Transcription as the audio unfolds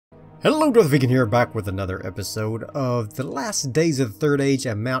Hello, Darthvegan here, back with another episode of the last days of the Third Age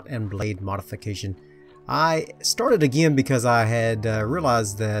and Mount and Blade modification. I started again because I had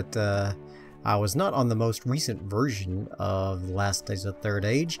realized that I was not on the most recent version of the last days of the Third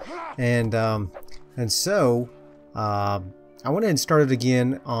Age, and so I went ahead and started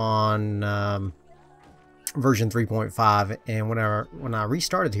again on version 3.5, and when I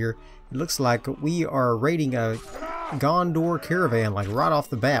restarted here, it looks like we are raiding a Gondor caravan like right off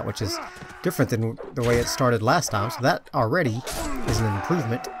the bat, which is different than the way it started last time, so that already is an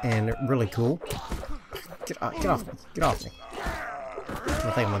improvement and really cool. Get off me, get off me.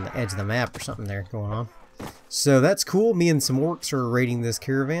 I think I'm on the edge of the map or something there going on. So that's cool. Me and some orcs are raiding this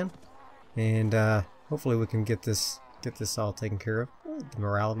caravan, and hopefully we can get this all taken care of. Ooh, the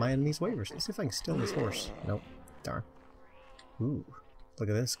morale of my enemies wavers. Let's see if I can steal this horse. Nope, darn. Ooh, look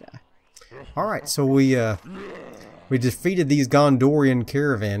at this guy. Alright, so we defeated these Gondorian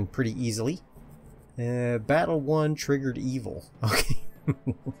caravan pretty easily. Battle 1 triggered evil. Okay.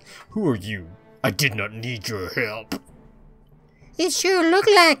 Who are you? I did not need your help. It sure looked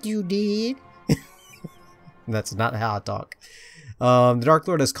like you did. That's not how I talk. The Dark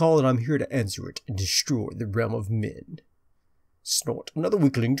Lord has called and I'm here to answer it and destroy the realm of men. Snort, another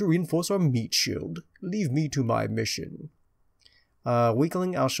weakling to reinforce our meat shield. Leave me to my mission.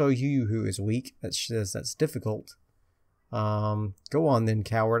 Weakling, I'll show you who is weak. That's difficult. Go on then,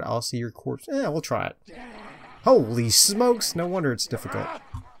 coward. I'll see your corpse. Yeah, we'll try it. Holy smokes! No wonder it's difficult.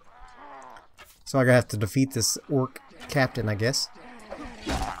 So I have to defeat this orc captain, I guess.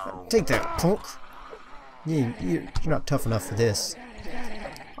 Take that, punk. You're not tough enough for this.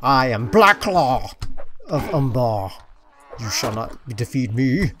 I am Blacklaw of Umbar. You shall not defeat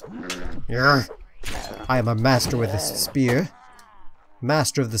me. Yeah. I am a master with a spear.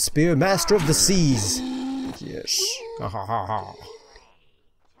 Master of the spear, master of the seas. Yes. Ha ha ha ha.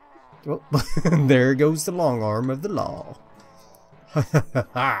 Well, there goes the long arm of the law. Ha ha ha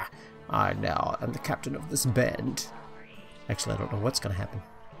ha. I now am the captain of this band. Actually, I don't know what's gonna happen.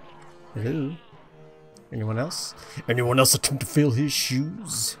 Hello? Anyone else? Anyone else attempt to fill his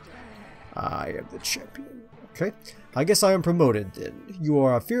shoes? I am the champion. Okay. I guess I am promoted then. You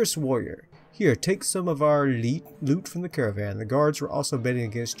are a fierce warrior. Here, take some of our loot from the caravan. The guards were also betting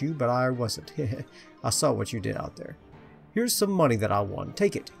against you, but I wasn't. I saw what you did out there. Here's some money that I won.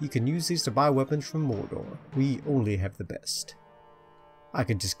 Take it. You can use these to buy weapons from Mordor. We only have the best. I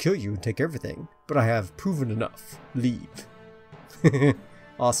could just kill you and take everything, but I have proven enough. Leave.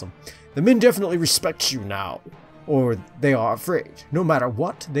 Awesome. The men definitely respect you now. Or they are afraid. No matter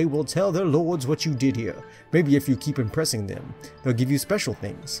what, they will tell their lords what you did here. Maybe if you keep impressing them, they'll give you special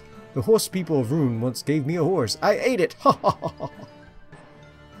things. The horse people of Rune once gave me a horse. I ate it! Ha ha ha ha!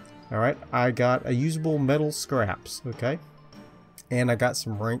 Alright, I got a usable metal scraps, okay? And I got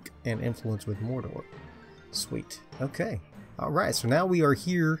some rank and influence with Mordor. Sweet. Okay. Alright, so now we are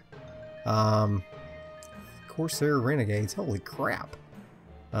here. Corsair Renegades. Holy crap.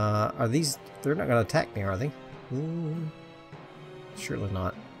 Are these... They're not going to attack me, are they? Surely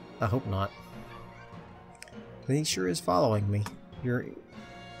not. I hope not. He sure is following me. You're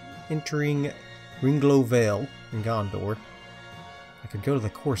entering Ringlow Vale in Gondor. I could go to the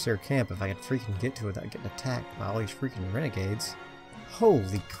Corsair camp if I could freaking get to it without getting attacked by all these freaking renegades.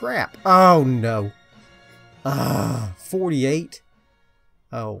 Holy crap! Oh no! 48?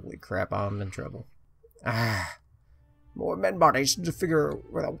 Holy crap, I'm in trouble. More men bodies to figure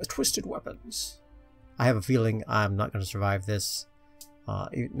without the twisted weapons. I have a feeling I'm not going to survive this.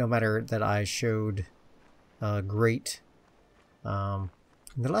 No matter that I showed great... in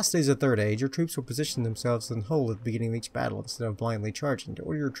the last days of Third Age, your troops will position themselves in the hole at the beginning of each battle instead of blindly charging. To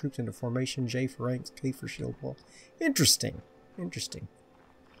order your troops into formation, J for ranks, K for shield wall. Interesting. Interesting.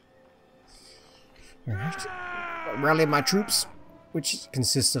 Alright. Rally my troops, which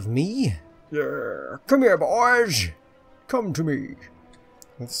consists of me. Yeah. Come here, boys. Come to me.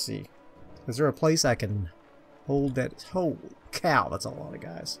 Let's see. Is there a place I can hold that? Holy cow, that's a lot of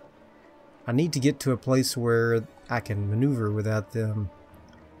guys. I need to get to a place where I can maneuver without them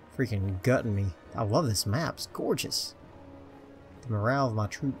freaking gutting me. I love this map. It's gorgeous. The morale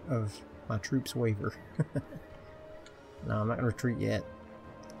of my troops waver. No, I'm not gonna retreat yet.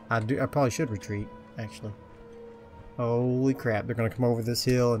 I probably should retreat, actually. Holy crap, they're gonna come over this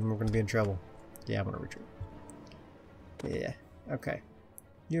hill and we're gonna be in trouble. Yeah, I'm gonna retreat. Yeah, okay.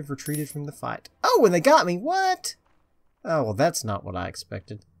 You have retreated from the fight. Oh, and they got me! What? Oh, well, that's not what I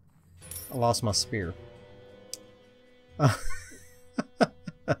expected. I lost my spear.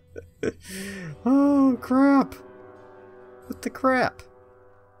 Oh, crap. What the crap?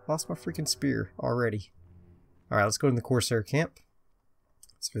 Lost my freaking spear already. Alright, let's go to the Corsair camp.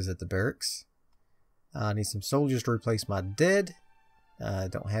 Let's visit the barracks. I need some soldiers to replace my dead.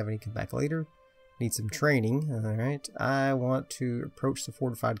 Don't have any, come back later. Need some training. Alright, I want to approach the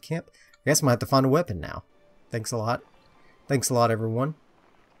fortified camp. I guess I'm going to have to find a weapon now. Thanks a lot. Thanks a lot, everyone,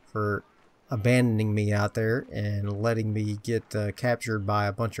 for abandoning me out there and letting me get captured by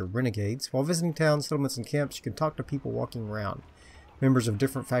a bunch of renegades. While visiting towns, settlements, and camps, you can talk to people walking around. Members of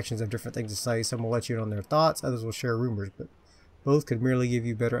different factions have different things to say. Some will let you in on their thoughts, others will share rumors, but both could merely give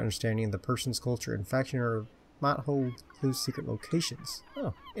you better understanding of the person's culture and faction, or might hold clues secret locations.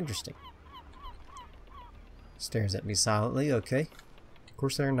 Oh, interesting. Stares at me silently. Okay.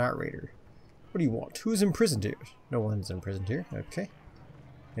 Corsair Night Raider. What do you want? Who's imprisoned here? No one's imprisoned here. Okay.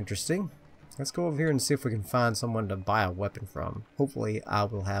 Interesting. Let's go over here and see if we can find someone to buy a weapon from. Hopefully I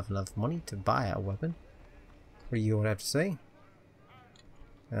will have enough money to buy a weapon. What do you have to say?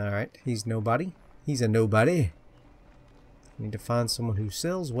 Alright, he's nobody. He's a nobody. I need to find someone who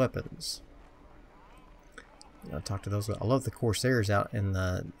sells weapons. I'll talk to those. I love the Corsairs out in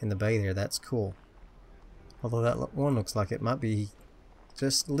the bay there. That's cool. Although that one looks like it might be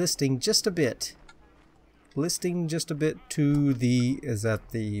just listing just a bit. Listing just a bit to the, is that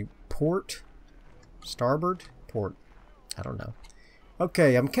the port? Starboard? Port. I don't know.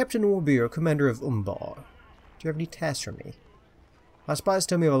 Okay, I'm Captain Umbar, commander of Umbar. Do you have any tasks for me? My spies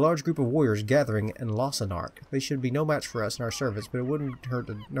tell me of a large group of warriors gathering in Lossanark. They should be no match for us in our service, but it wouldn't hurt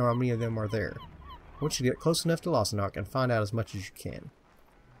to know how many of them are there. I want you to get close enough to Lossanark and find out as much as you can.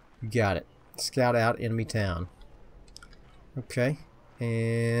 You got it. Scout out enemy town. Okay.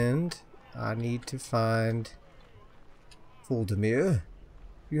 And I need to find Voldemir.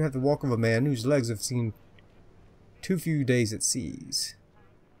 You have the walk of a man whose legs have seen too few days at seas.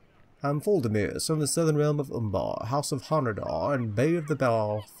 I'm Voldemir, son of the southern realm of Umbar, house of Honordar, and Bay of the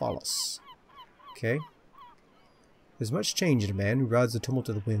Balfalos. Okay. There's much change in a man who rides the tumult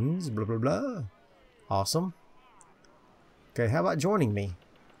of the winds, blah blah blah. Awesome. Okay, how about joining me?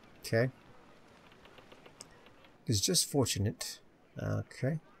 Okay. It's just fortunate.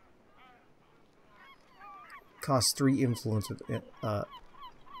 Okay. Cost 3 influence with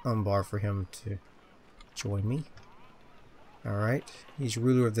Umbar for him to join me. Alright. He's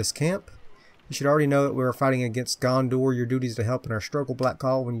ruler of this camp. You should already know that we're fighting against Gondor. Your duty is to help in our struggle, Black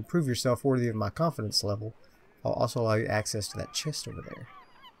Call. When you prove yourself worthy of my confidence level, I'll also allow you access to that chest over there.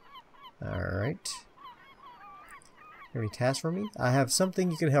 Alright. Any tasks for me? I have something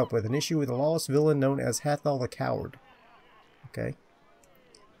you can help with. An issue with a lawless villain known as Hathal the Coward. Okay.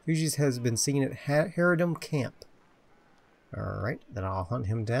 Fuges has been seen at Herodom Camp. Alright, then I'll hunt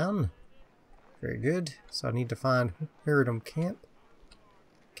him down. Very good. So I need to find Herodom Camp.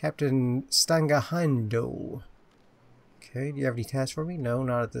 Captain Stangahindo. Okay, do you have any tasks for me? No,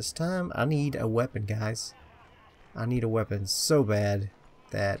 not at this time. I need a weapon, guys. I need a weapon so bad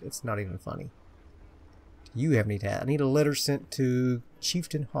that it's not even funny. You have any tasks? I need a letter sent to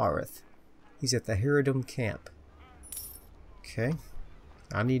Chieftain Harith. He's at the Herodom Camp. Okay.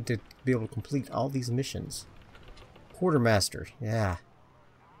 I need to be able to complete all these missions. Quartermaster. Yeah.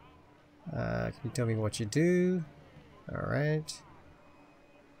 Can you tell me what you do? Alright.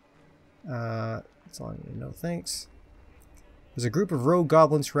 That's all I need to know. Thanks. There's a group of rogue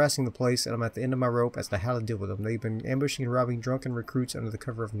goblins harassing the place, and I'm at the end of my rope as to how to deal with them. They've been ambushing and robbing drunken recruits under the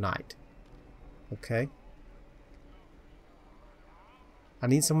cover of night. Okay. I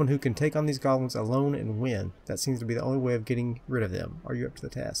need someone who can take on these goblins alone and win. That seems to be the only way of getting rid of them. Are you up to the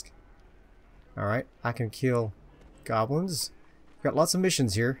task? Alright, I can kill goblins. We've got lots of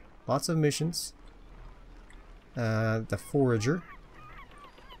missions here. Lots of missions. The Forager.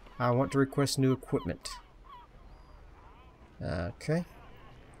 I want to request new equipment. Okay.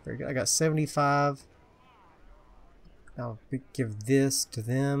 Very good. I got 75. I'll give this to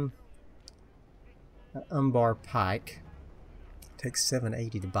them. Umbar Pike. Takes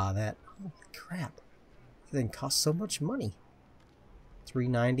 780 to buy that. Holy crap. That thing costs so much money.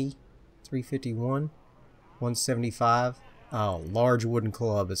 390, 351, 175. Oh, large wooden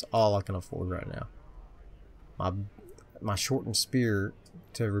club is all I can afford right now. My shortened spear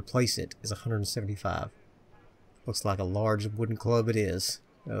to replace it is 175. Looks like a large wooden club it is.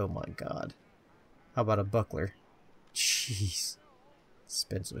 Oh my god. How about a buckler? Jeez.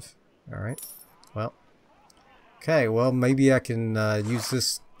 Expensive. Alright. Well. Okay, well, maybe I can use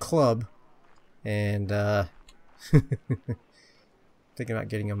this club and thinking about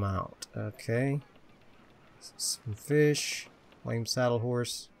getting them out. Okay. Some fish. Lame saddle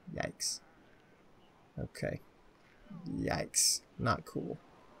horse. Yikes. Okay. Yikes. Not cool.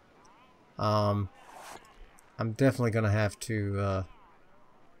 I'm definitely gonna have to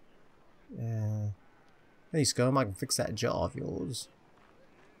hey Scum, I can fix that jaw of yours.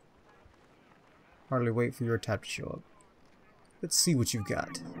 Hardly wait for your type to show up. Let's see what you've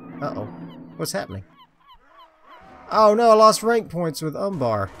got. Uh-oh. What's happening? Oh no, I lost rank points with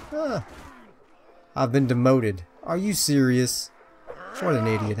Umbar. Ah. I've been demoted. Are you serious? What an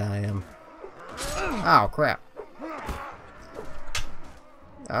idiot I am. Oh, crap.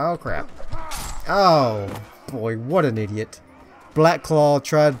 Oh, crap. Oh, boy, what an idiot. Black Claw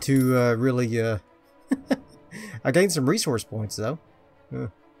tried to really... I gained some resource points, though.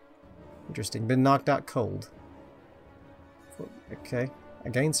 Interesting. Been knocked out cold. Okay. I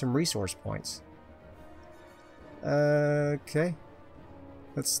gained some resource points. Okay.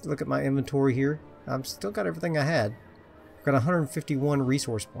 Let's look at my inventory here. I've still got everything I had. I've got 151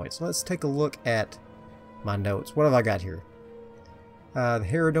 resource points. Let's take a look at my notes. What have I got here? The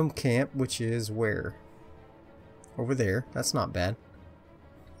Herodome Camp, which is where? Over there. That's not bad.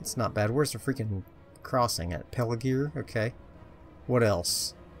 It's not bad. Where's the freaking crossing at? Pelagir? Okay. What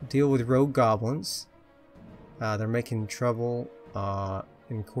else? Deal with rogue goblins. They're making trouble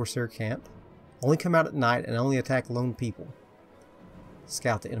in Corsair Camp. Only come out at night and only attack lone people.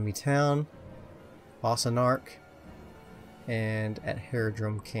 Scout the enemy town. Lawsonark. And at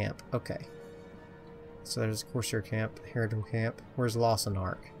Herodome Camp. Okay. So there's Corsair Camp, Herodome Camp. Where's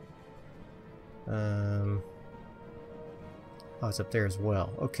Lawsonark? Oh, it's up there as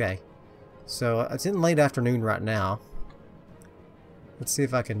well. Okay. So it's in late afternoon right now. Let's see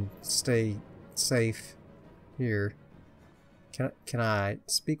if I can stay safe here. Can I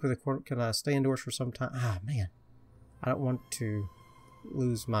speak with a court? Can I stay indoors for some time? Ah, man. I don't want to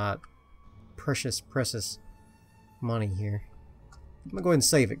lose my precious money here. I'm going to go ahead and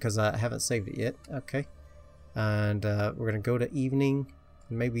save it because I haven't saved it yet. Okay. And we're going to go to evening.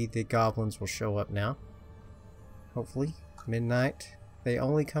 Maybe the goblins will show up now. Hopefully. Midnight. They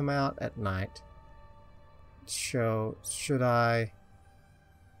only come out at night. Should I...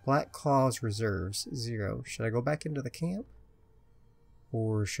 Black Claws reserves 0. Should I go back into the camp?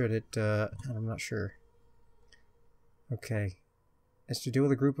 Or should it... I'm not sure. Okay. It's to deal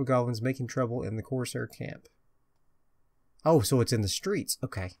with a group of goblins making trouble in the Corsair camp. Oh, so it's in the streets.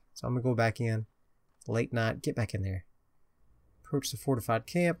 Okay. So I'm going to go back in. Late night. Get back in there. Approach the fortified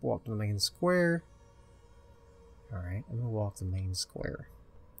camp. Walk to the main square. Alright. I'm going to walk the main square.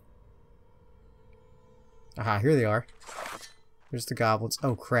 Aha, here they are. There's the goblins.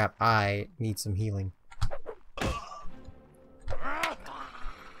 Oh, crap. I need some healing.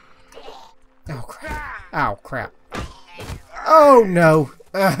 Oh, crap. Oh, crap. Oh, no.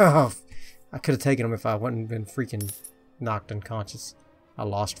 Oh, I could have taken him if I wouldn't been freaking knocked unconscious. I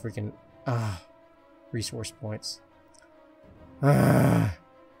lost freaking resource points. Okay.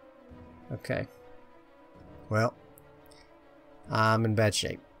 Well, I'm in bad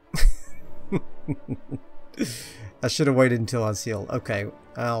shape. I should have waited until I was healed. Okay,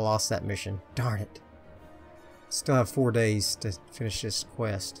 I lost that mission. Darn it. Still have 4 days to finish this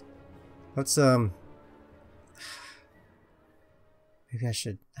quest. Let's, maybe I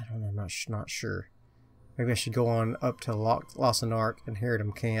should, I don't know, I'm not sure. Maybe I should go on up to Lawsonark and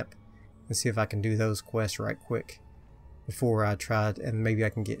Herodome Camp and see if I can do those quests right quick before I try, and maybe I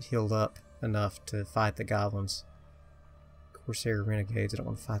can get healed up enough to fight the goblins. Corsair Renegades, I don't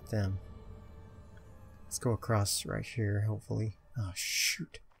want to fight them. Let's go across right here, hopefully. Oh,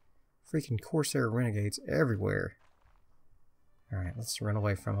 shoot. Freaking Corsair Renegades everywhere. Alright, let's run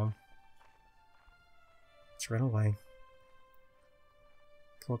away from them. Let's run away.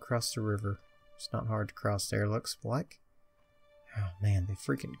 Go across the river. It's not hard to cross there, looks like. Oh, man, the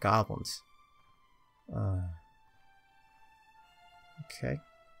freaking goblins. Okay.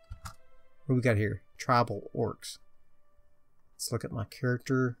 What we got here? Tribal orcs. Let's look at my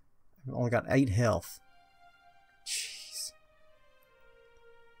character. I've only got 8 health. Jeez.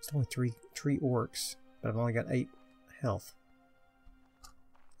 It's only three orcs, but I've only got 8 health.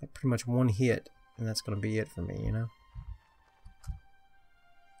 Like pretty much one hit, and that's going to be it for me, you know?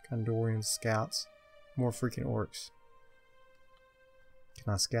 Gondorian scouts. More freaking orcs.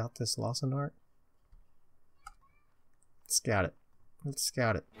 Can I scout this Lawsonark? Let's scout it. Let's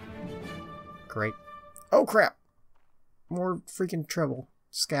scout it. Great. Oh crap! More freaking trouble.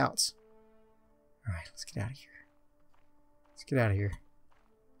 Scouts. Alright, let's get out of here. Let's get out of here.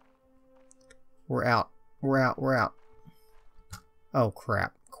 We're out. We're out. We're out. Oh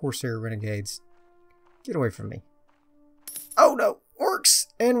crap. Corsair Renegades. Get away from me. Oh no! Orcs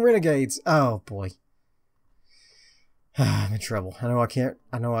and Renegades. Oh boy. I'm in trouble. I know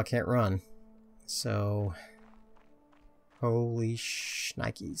I can't run. So holy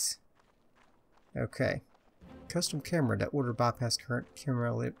shnikes. Okay. Custom camera that order bypass current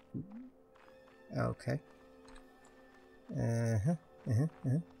camera lit. Okay.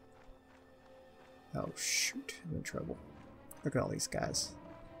 Oh shoot, I'm in trouble. Look at all these guys.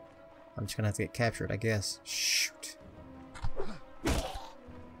 I'm just gonna have to get captured, I guess. Shoot.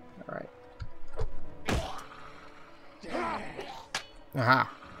 Alright.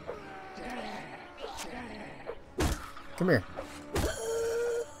 Aha! Come here.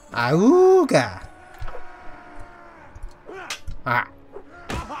 Auga! Ah!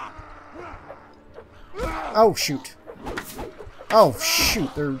 Oh shoot! Oh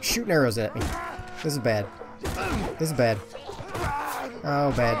shoot! They're shooting arrows at me. This is bad. This is bad.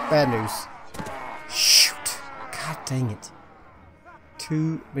 Oh, bad news. Shoot! God dang it!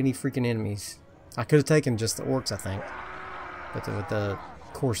 Too many freaking enemies. I could have taken just the orcs, I think, but with the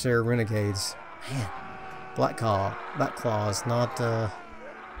Corsair Renegades, man, Black Claw's not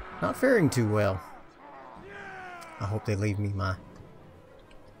faring too well. I hope they leave me my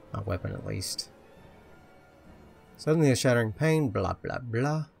weapon at least. Suddenly a shattering pain, blah blah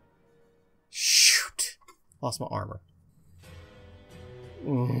blah. Shoot! Lost my armor.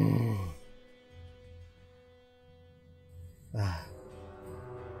 Ah.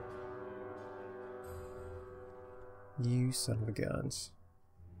 You son of a guns.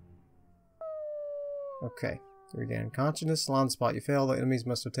 Okay. Regain consciousness. Line spot. You failed. The enemies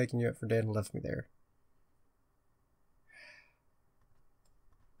must have taken you up for dead and left me there.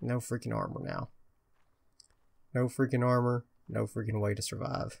 No freaking armor now. No freaking armor. No freaking way to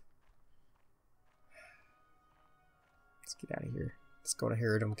survive. Let's get out of here. Let's go to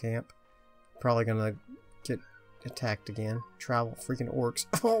Herodom Camp. Probably gonna get attacked again. Travel freaking orcs.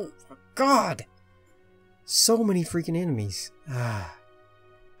 Oh my god! So many freaking enemies. Ah.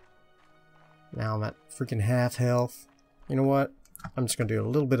 Now I'm at freaking half health. You know what? I'm just gonna do a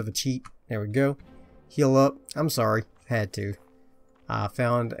little bit of a cheat. There we go. Heal up. I'm sorry. Had to. I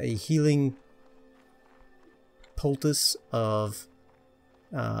found a healing poultice of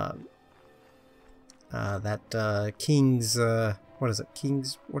that King's what is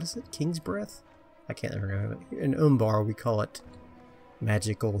it? King's breath? I can't remember. In Umbar we call it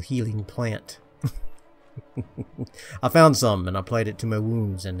magical healing plant. I found some and I applied it to my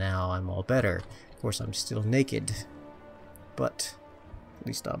wounds and now I'm all better. Of course I'm still naked, but at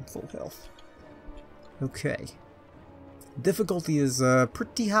least I'm full health. Okay. Difficulty is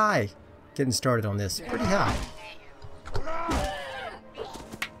pretty high. Getting started on this. Pretty high.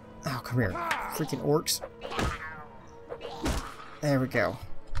 Oh, come here. Freaking orcs. There we go.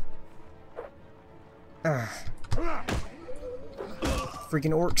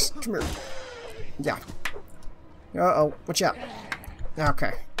 Freaking orcs. Come here. Yeah. Uh-oh. Watch out.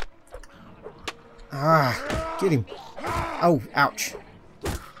 Okay. Ah. Get him. Oh, ouch.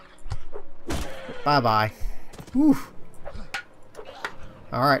 Bye-bye. Whew.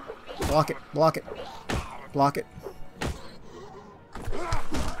 Alright. Block it. Block it. Block it.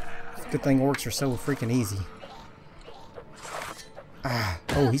 Good thing orcs are so freaking easy. Ah.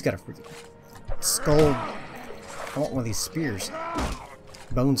 Oh, he's got a freaking skull. I want one of these spears.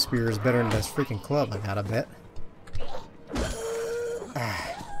 Bone spear is better than this freaking club I got, I bet.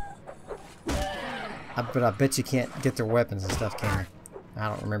 But I bet you can't get their weapons and stuff, can you? I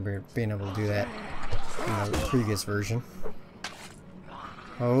don't remember being able to do that in the previous version.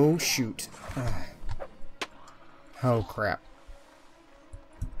 Oh, shoot. Oh, crap.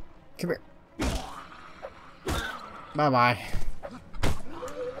 Come here. Bye-bye.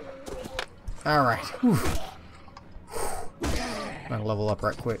 Alright. I'm gonna level up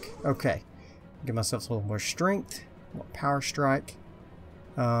right quick. Okay. Give myself a little more strength. More power strike.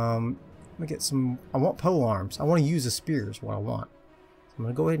 Let me get some... I want pole arms. I want to use a spear is what I want. So I'm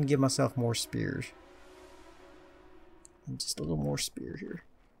gonna go ahead and give myself more spears. And just a little more spear here.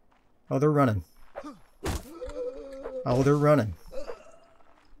 Oh, they're running. Oh, they're running.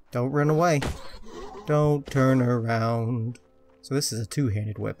 Don't run away. Don't turn around. So this is a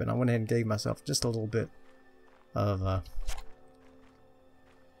two-handed weapon. I went ahead and gave myself just a little bit of... My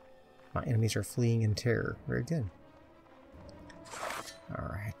enemies are fleeing in terror. Very good.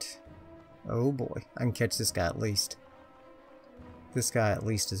 Alright. Oh boy. I can catch this guy at least. This guy at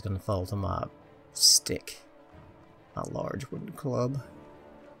least is going to fall to my stick. A large wooden club.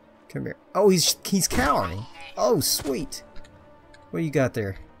 Come here. Oh, he's cowering. Oh, sweet. What do you got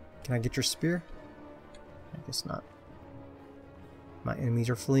there? Can I get your spear? I guess not. My enemies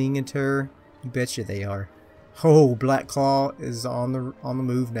are fleeing in terror. You betcha they are. Oh, Black Claw is on the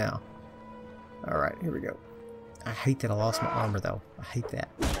move now. Alright, here we go. I hate that I lost my armor though. I hate that.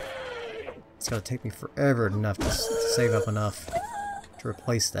 It's gonna take me forever enough to save up enough to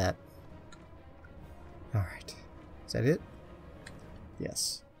replace that. Alright. Is that it?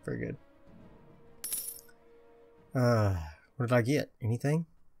 Yes. Very good. What did I get? Anything?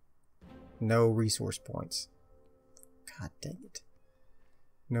 No resource points. God dang it.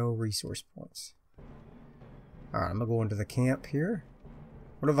 No resource points. Alright, I'm gonna go into the camp here.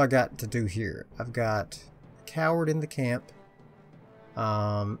 What have I got to do here? I've got a coward in the camp.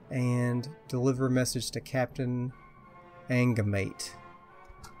 And deliver a message to Captain Angamate.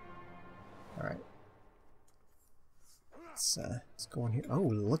 Alright. Let's go in here. Oh,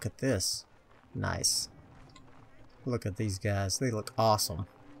 look at this. Nice. Look at these guys. They look awesome.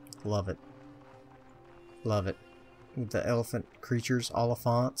 Love it. Love it. The elephant creatures,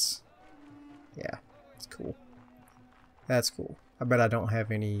 Oliphants. Yeah, it's cool. That's cool. I bet I don't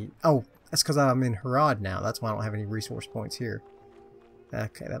have any... Oh, that's because I'm in Harad now. That's why I don't have any resource points here.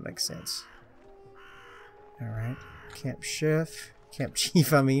 Okay, that makes sense. Alright. Camp Chef. Camp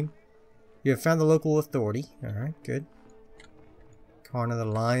Chief, I mean. You have found the local authority. Alright, good. Karna the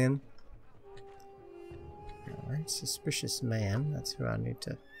Lion. Alright, Suspicious Man. That's who I need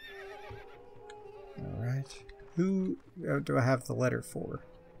to... Alright. Who do I have the letter for?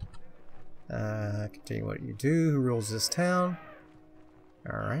 Continue what you do. Who rules this town?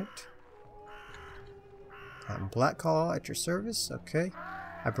 Alright. I'm Blackclaw at your service. Okay.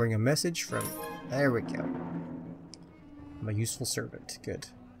 I bring a message from... There we go. I'm a useful servant. Good.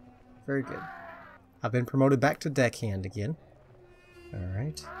 Very good. I've been promoted back to deckhand again.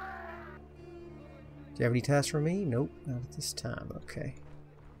 Alright. Do you have any tasks for me? Nope, not at this time. Okay.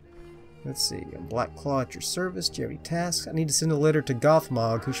 Let's see. I'm Blackclaw at your service. Do you have any tasks? I need to send a letter to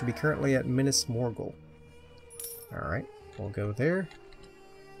Gothmog, who should be currently at Minas Morgul. Alright. We'll go there.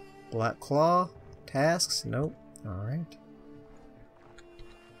 Blackclaw. Tasks? Nope. Alright.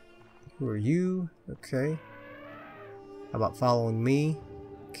 Who are you? Okay. How about following me?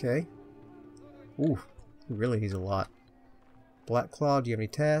 Okay. Ooh, he really needs a lot. Blackclaw, do you have any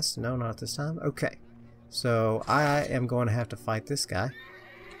tasks? No, not at this time. Okay. So, I am going to have to fight this guy.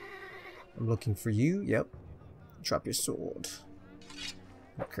 I'm looking for you. Yep. Drop your sword.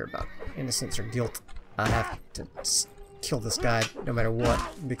 I don't care about innocence or guilt. I have to kill this guy no matter what,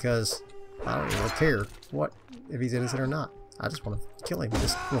 because I don't really care what if he's innocent or not. I just want to kill him.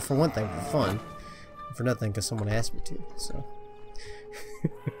 Just, well, for one thing, for fun. And for nothing, because someone asked me to. So,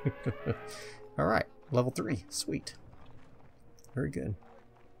 alright. Level 3. Sweet. Very good.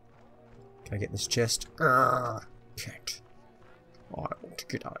 Can I get in this chest? Can't. Oh, I want to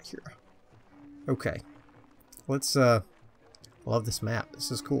get out of here. Okay. Let's, love this map.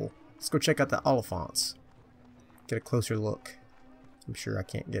 This is cool. Let's go check out the Oliphants. Get a closer look. I'm sure I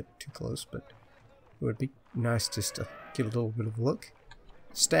can't get too close, but it would be nice just to get a little bit of a look.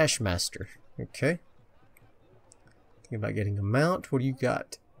 Stash Master. Okay. Thinking about getting a mount. What do you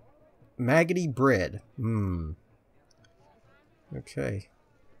got? Maggoty bread. Okay.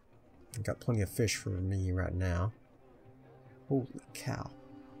 I've got plenty of fish for me right now. Holy cow.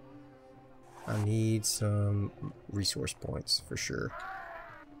 I need some resource points for sure.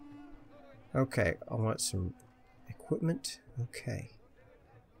 Okay, I want some equipment. Okay.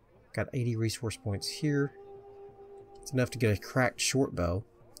 Got 80 resource points here. It's enough to get a cracked short bow.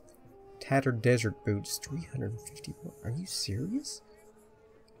 Tattered desert boots, 351. Are you serious?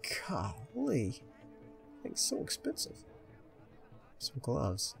 Golly. That thing's so expensive. Some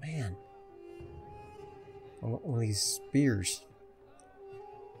gloves. Man. I want one of these spears.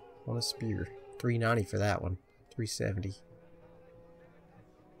 I want a spear. 390 for that one. 370.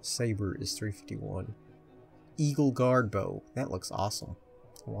 Saber is 351. Eagle guard bow. That looks awesome.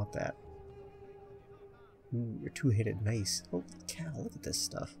 I want that. Ooh, a two-headed mace. Holy cow, look at this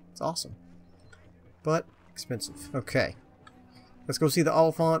stuff. It's awesome. But expensive. Okay. Let's go see the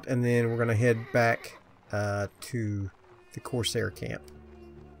Oliphant, and then we're going to head back to the Corsair camp.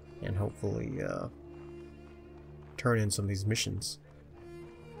 And hopefully turn in some of these missions.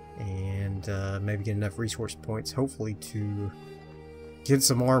 And maybe get enough resource points, hopefully, to get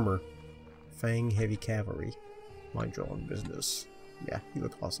some armor. Fang Heavy Cavalry. Mind your own business. Yeah, you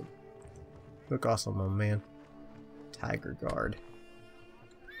look awesome. Look awesome, my man. Tiger Guard.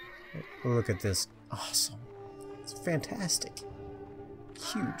 Look at this. Awesome. It's fantastic.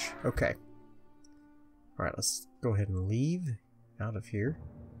 Huge. Okay. Alright, let's go ahead and leave out of here.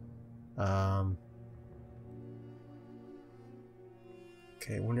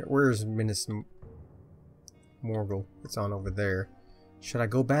 Okay, where is Minas Morgul? It's on over there. Should I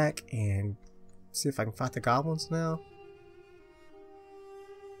go back and see if I can fight the goblins now?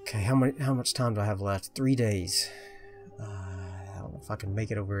 Okay, how much time do I have left? 3 days. I don't know if I can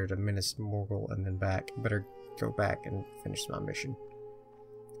make it over to Minas Morgul and then back. Better go back and finish my mission.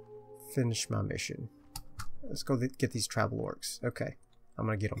 Finish my mission. Let's go get these travel orcs. Okay, I'm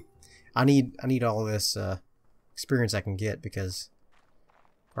gonna get them. I need all this experience I can get, because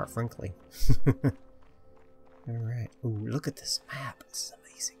quite frankly. Alright. Ooh, look at this map. This is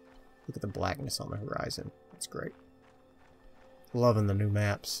amazing. Look at the blackness on the horizon. That's great. Loving the new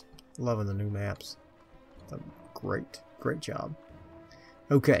maps. Loving the new maps. Great. Great job.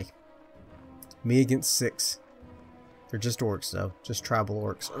 Okay. Me against 6. They're just orcs, though. Just tribal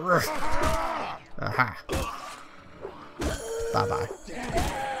orcs. Aha. Bye-bye.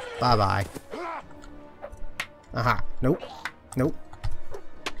 Bye-bye. Aha. Nope. Nope.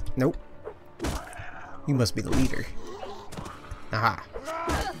 Nope. You must be the leader. Aha.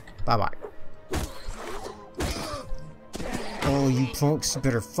 Bye-bye. Oh, you punks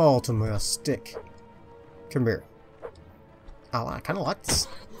better fall to my stick. Come here. Oh, I kind of like this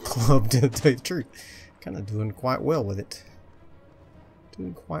club, to tell you the truth. Kind of doing quite well with it.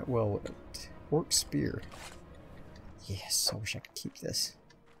 Doing quite well with it. Orc spear. Yes, I wish I could keep this.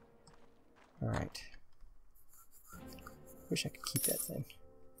 Alright. Wish I could keep that thing.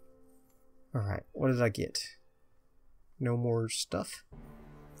 Alright, what did I get? No more stuff.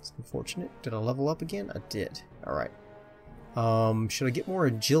 It's unfortunate. Did I level up again? I did. Alright. Should I get more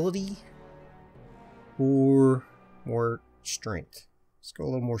agility? Or more strength? Let's go a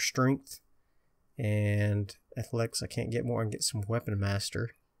little more strength. And athletics, I can't get more. I can get some weapon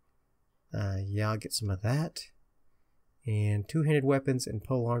master. Yeah, I'll get some of that. And two-handed weapons and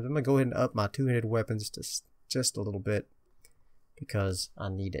pole arms. I'm going to go ahead and up my two-handed weapons just a little bit. Because I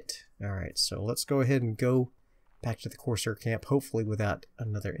need it. Alright, so let's go ahead and go back to the Corsair camp. Hopefully without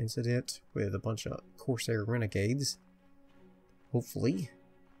another incident with a bunch of Corsair Renegades. Hopefully.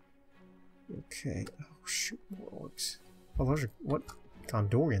 Okay. Oh, shoot, more orcs. Oh, those are, what?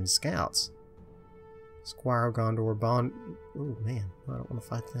 Gondorian scouts. Squire Gondor Bond. Oh, man. I don't want to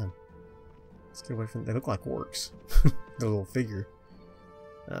fight them. Let's get away from them. They look like orcs. The little figure.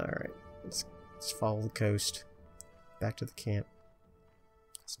 Alright. Let's follow the coast. Back to the camp.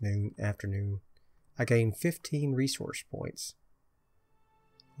 It's noon, afternoon. I gained 15 resource points.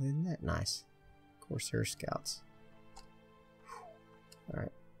 Isn't that nice? Corsair Scouts.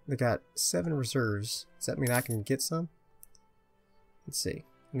 Alright. They got 7 reserves. Does that mean I can get some? Let's see.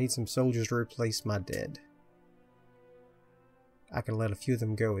 I need some soldiers to replace my dead. I can let a few of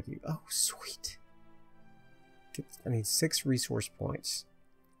them go with you. Oh, sweet. I need 6 resource points.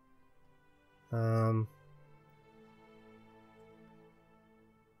 I'm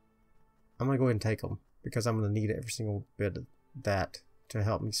going to go ahead and take them, because I'm going to need every single bit of that to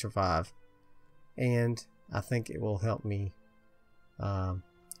help me survive. And I think it will help me...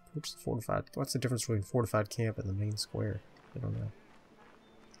 what's the difference between fortified camp and the main square? I don't know.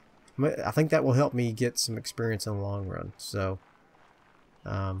 I think that will help me get some experience in the long run. So,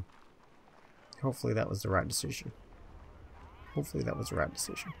 hopefully that was the right decision. Hopefully that was the right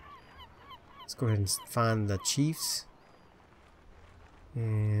decision. Let's go ahead and find the chiefs.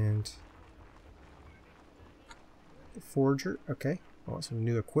 And... the forager. Okay. I want some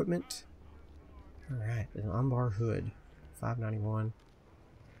new equipment. Alright. An Umbar hood. 591.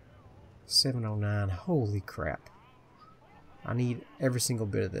 709. Holy crap. I need every single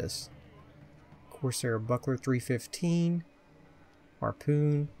bit of this. Corsair buckler 315.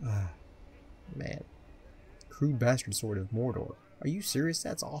 Harpoon. Man. Crude bastard sword of Mordor. Are you serious?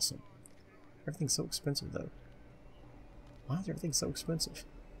 That's awesome. Everything's so expensive though. Why is everything so expensive?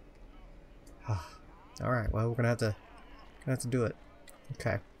 Alright, well we're gonna have to do it.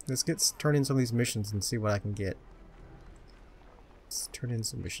 Okay. Let's turn in some of these missions and see what I can get. Let's turn in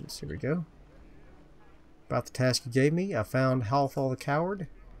some missions. Here we go. About the task you gave me, I found Halfall the Coward.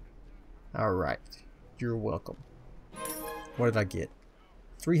 Alright. You're welcome. What did I get?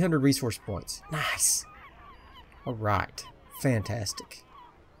 300 resource points. Nice! Alright. Fantastic.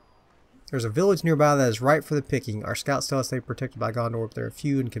 There's a village nearby that is ripe for the picking. Our scouts tell us they're protected by Gondor, but they're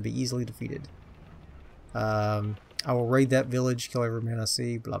few and can be easily defeated. I will raid that village, kill every man I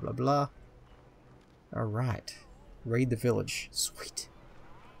see, blah blah blah. Alright. Raid the village. Sweet.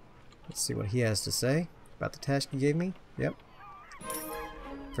 Let's see what he has to say about the task he gave me. Yep.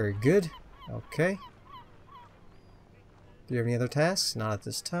 Very good. Okay. Do you have any other tasks? Not at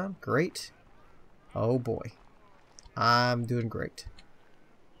this time. Great. Oh boy. I'm doing great.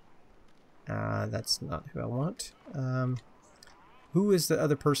 That's not who I want. Who is the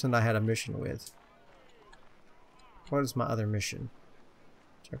other person I had a mission with? What is my other mission?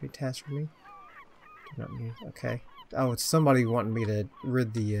 Do you have any tasks for me? Do not need. Okay. Oh, it's somebody wanting me to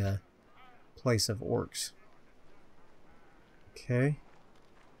rid the place of orcs. Okay.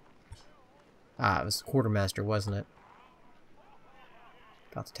 It was the quartermaster, wasn't it?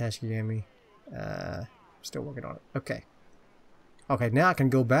 Got the task you gave me. Still working on it. Okay. Okay, now I can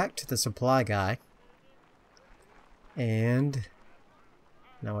go back to the supply guy. And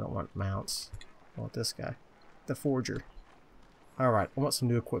No, I don't want mounts. I want this guy. The forger. Alright, I want some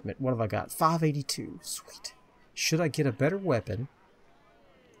new equipment. What have I got? 582. Sweet. Should I get a better weapon?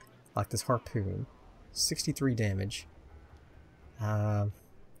 Like this harpoon. 63 damage.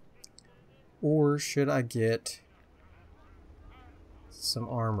 Or should I get some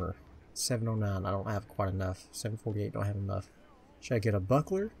armor? 709. I don't have quite enough. 748 don't have enough. Should I get a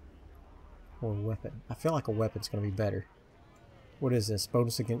buckler? Or a weapon? I feel like a weapon's going to be better. What is this?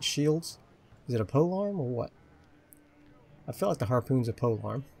 Bonus against shields? Is it a polearm or what? I feel like the harpoon's a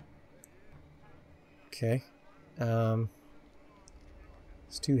polearm. Okay.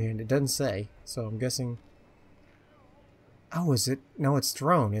 It's two-handed. It doesn't say, so I'm guessing... Oh, is it? No, it's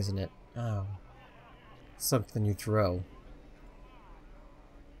thrown, isn't it? Oh. Something you throw.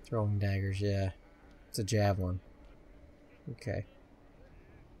 Throwing daggers, yeah. It's a javelin. Okay.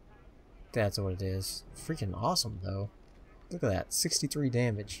 That's what it is. Freaking awesome, though. Look at that. 63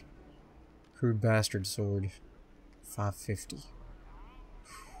 damage. Crude bastard sword. 550.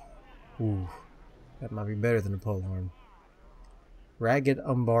 Ooh. That might be better than a polearm. Ragged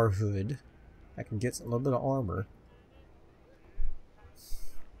Umbar hood. I can get a little bit of armor.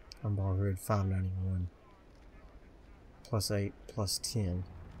 Umbar hood 591. Plus 8, plus 10.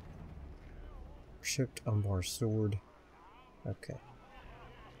 Shipped Umbar sword. Okay.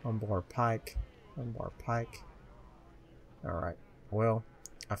 Umbar pike. Umbar pike. Alright. Well,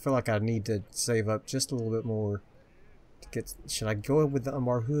 I feel like I need to save up just a little bit more to get... Should I go with the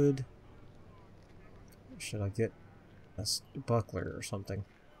Umbar hood? Or should I get a buckler or something?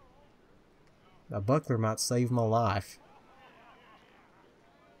 A buckler might save my life.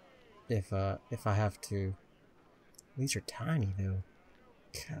 If I have to. These are tiny though.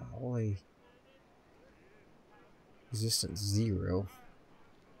 Golly. Resistance 0.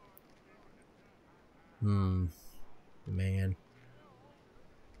 Man.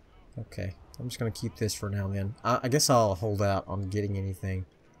 Okay. I'm just gonna keep this for now then. I guess I'll hold out on getting anything.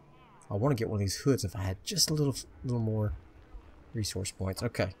 I want to get one of these hoods if I had just a little more resource points.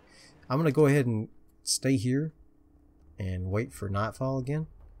 Okay. I'm gonna go ahead and stay here and wait for nightfall again.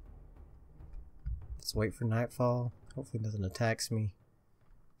 Let's wait for nightfall. Hopefully nothing attacks me.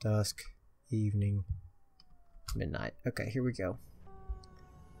 Dusk, evening, midnight. Okay, here we go.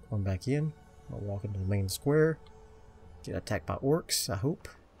 Going back in. I'll walk into the main square. Get attacked by orcs, I hope.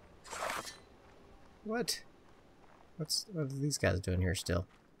 What? What are these guys doing here still?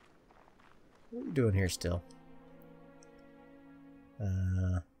 What are you doing here still?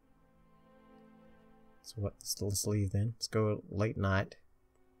 So what? Let's leave then. Let's go late night.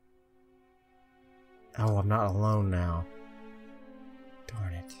 Oh, I'm not alone now.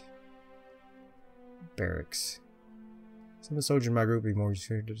 Darn it. Barracks. Some of the soldiers in my group would be more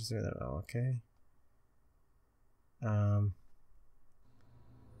suited to say that. Oh, okay.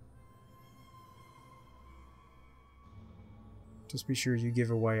 Just be sure you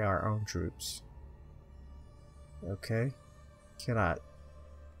give away our own troops. Okay. Can I...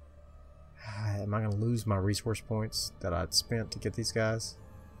 Am I going to lose my resource points that I'd spent to get these guys?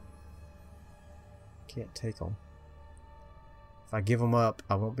 Can't take them. If I give them up,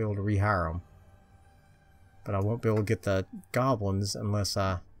 I won't be able to rehire them. But I won't be able to get the goblins unless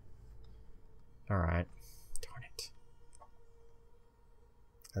I... Alright. Darn it.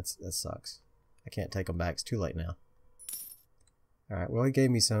 That sucks. I can't take them back. It's too late now. Alright, well he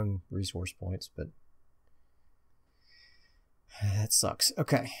gave me some resource points, but... That sucks.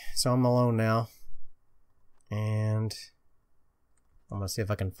 Okay, so I'm alone now. And... I'm gonna see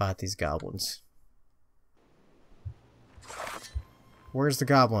if I can fight these goblins. Where's the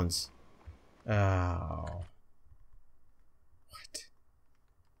goblins? Oh. What?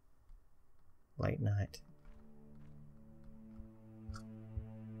 Late night.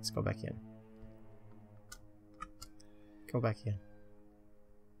 Let's go back in. Go back in.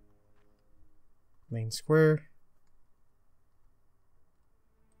 Main square.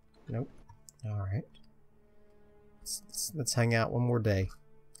 Nope. Alright. Let's hang out one more day.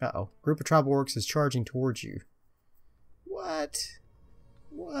 Uh-oh. Group of tribal orcs is charging towards you. What?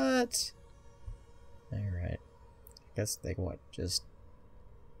 What? Alright. I guess they, what, just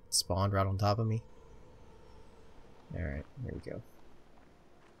spawned right on top of me? Alright, here we go.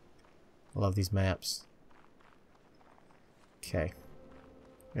 I love these maps. Okay.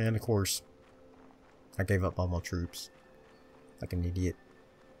 And of course, I gave up all my troops. Like an idiot.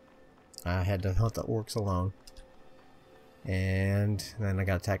 I had to hunt the orcs alone. And then I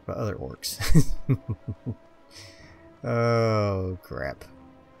got attacked by other orcs. Oh, crap.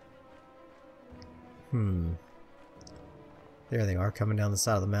 There they are, coming down the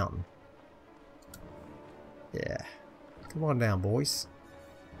side of the mountain. Yeah. Come on down, boys.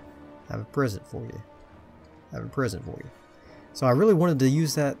 I have a present for you. I have a present for you. So I really wanted to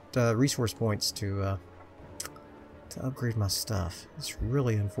use that resource points to upgrade my stuff. It's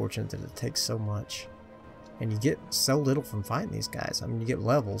really unfortunate that it takes so much. And you get so little from fighting these guys. I mean, you get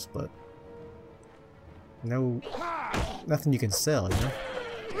levels, but nothing you can sell, you know?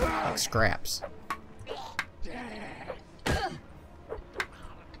 Like scraps.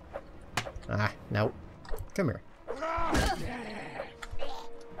 Ah, nope. Come here.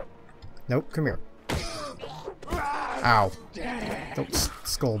 Nope, come here. Ow. Don't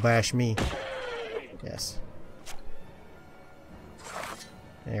skull bash me. Yes.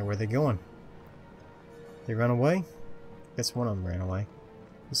 Hey, where are they going? They run away? Guess one of them ran away.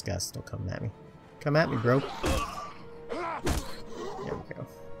 This guy's still coming at me. Come at me, bro. There we go.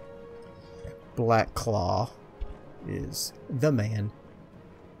 Black Claw is the man.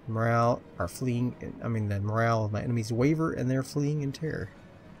 Morale are fleeing. I mean, the morale of my enemies waver and they're fleeing in terror.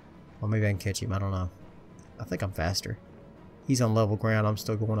 Well, maybe I can catch him. I don't know. I think I'm faster. He's on level ground. I'm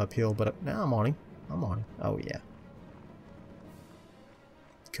still going uphill, but now I'm on him. I'm on him. Oh, yeah.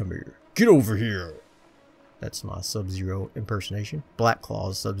 Come here. Get over here. That's my Sub-Zero impersonation. Black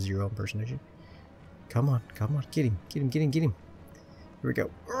Claw's Sub-Zero impersonation. Come on. Come on. Get him. Get him. Get him. Get him. Here we go.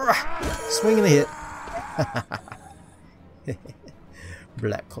 Swing and a hit.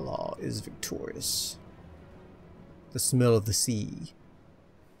 Black Claw is victorious. The smell of the sea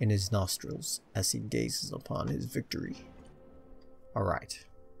in his nostrils as he gazes upon his victory. Alright.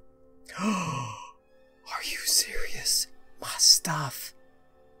 Are you serious? My stuff.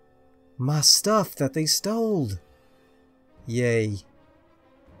 My stuff that they stole. Yay.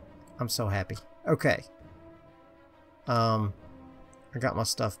 I'm so happy. Okay. I got my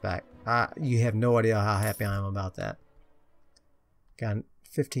stuff back. You have no idea how happy I am about that. Got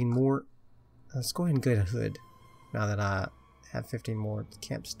 15 more. Let's go ahead and get a hood. Now that I have 15 more.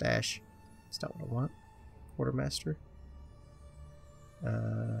 Camp stash. That's not what I want. Quartermaster.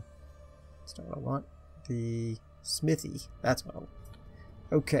 That's not what I want. The smithy. That's what I want.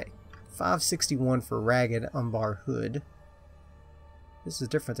 Okay. 561 for ragged Umbar hood. This is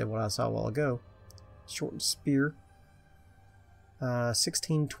different than what I saw a while ago. Shortened spear.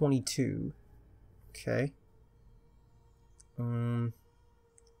 1622. Okay.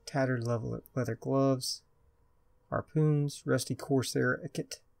 Tattered leather gloves. Harpoons. Rusty Corsair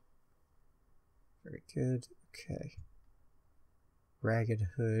kit. Very good. Okay. Ragged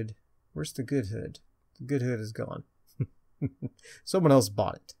hood. Where's the good hood? The good hood is gone. Someone else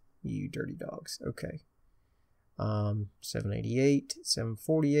bought it. You dirty dogs. Okay. 788.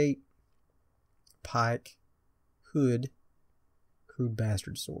 748. Pike. Hood. Crude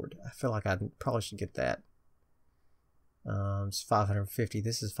bastard sword. I feel like I probably should get that. It's 550.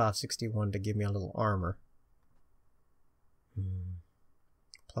 This is 561 to give me a little armor.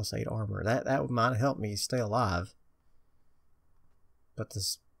 Plus 8 armor. That might help me stay alive. But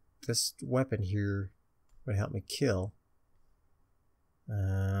this weapon here would help me kill.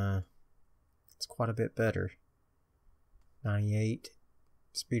 It's quite a bit better. 98.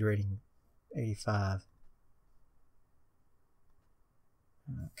 Speed rating 85.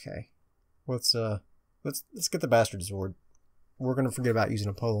 Okay. Let's get the bastard sword. We're gonna forget about using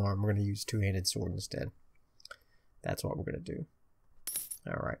a polearm. We're gonna use two-handed sword instead. That's what we're gonna do.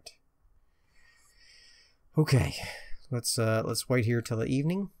 Alright. Okay. Let's wait here till the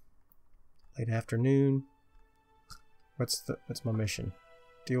evening. Late afternoon. What's my mission?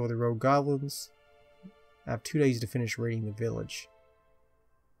 Deal with the rogue goblins. I have 2 days to finish raiding the village.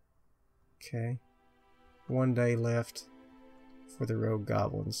 Okay. 1 day left for the rogue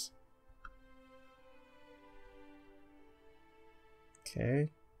goblins.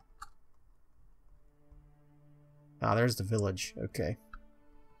 Okay. Ah, there's the village. Okay.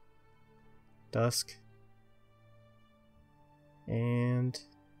 Dusk. And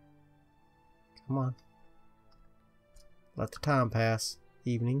come on. Let the time pass.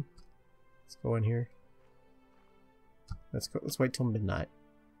 Evening. Let's go in here. Let's wait till midnight.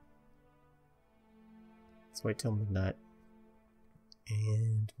 Let's wait till midnight.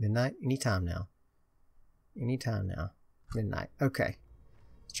 And midnight? Anytime now. Anytime now. Midnight. Okay.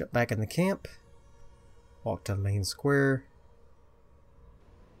 Let's jump back in the camp. Walk to the main square.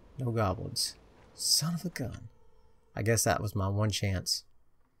 No goblins. Son of a gun. I guess that was my one chance.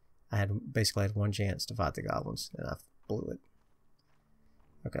 I basically had one chance to fight the goblins, and I blew it.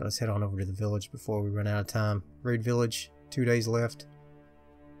 Okay, let's head on over to the village before we run out of time. Raid village, 2 days left.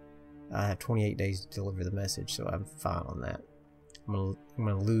 I have 28 days to deliver the message, so I'm fine on that. I'm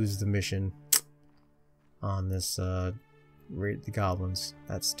gonna lose the mission on this raid the goblins.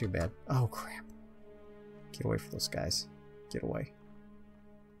 That's too bad. Oh crap! Get away from those guys. Get away.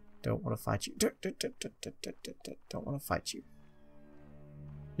 Don't want to fight you. Don't want to fight you.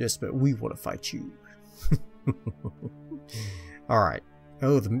 Yes, but we want to fight you. Alright.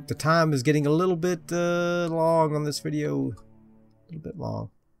 Oh, the time is getting a little bit long on this video. A little bit long.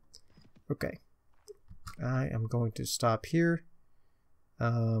 Okay. I am going to stop here.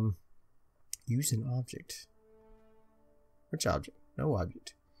 Use an object. Which object? No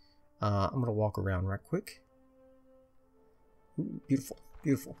object. I'm going to walk around right quick. Ooh, beautiful.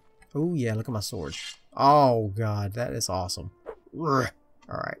 Beautiful. Oh, yeah, look at my sword. Oh, God, that is awesome. Alright,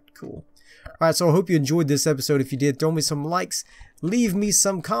 cool. Alright, so I hope you enjoyed this episode. If you did, throw me some likes, leave me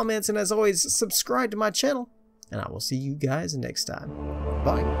some comments, and as always, subscribe to my channel. And I will see you guys next time.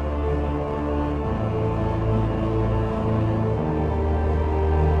 Bye.